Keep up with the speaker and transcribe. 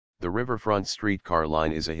The Riverfront streetcar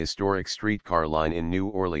line is a historic streetcar line in New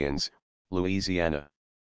Orleans, Louisiana.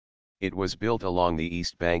 It was built along the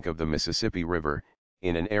east bank of the Mississippi River,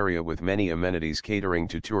 in an area with many amenities catering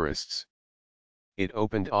to tourists. It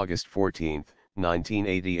opened August 14,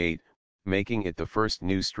 1988, making it the first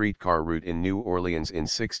new streetcar route in New Orleans in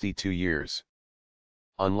 62 years.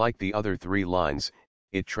 Unlike the other three lines,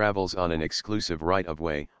 it travels on an exclusive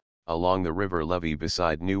right-of-way, along the river levee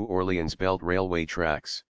beside New Orleans Belt Railway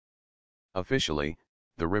tracks. Officially,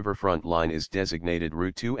 the Riverfront line is designated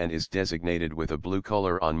Route 2 and is designated with a blue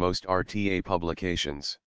color on most RTA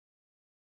publications.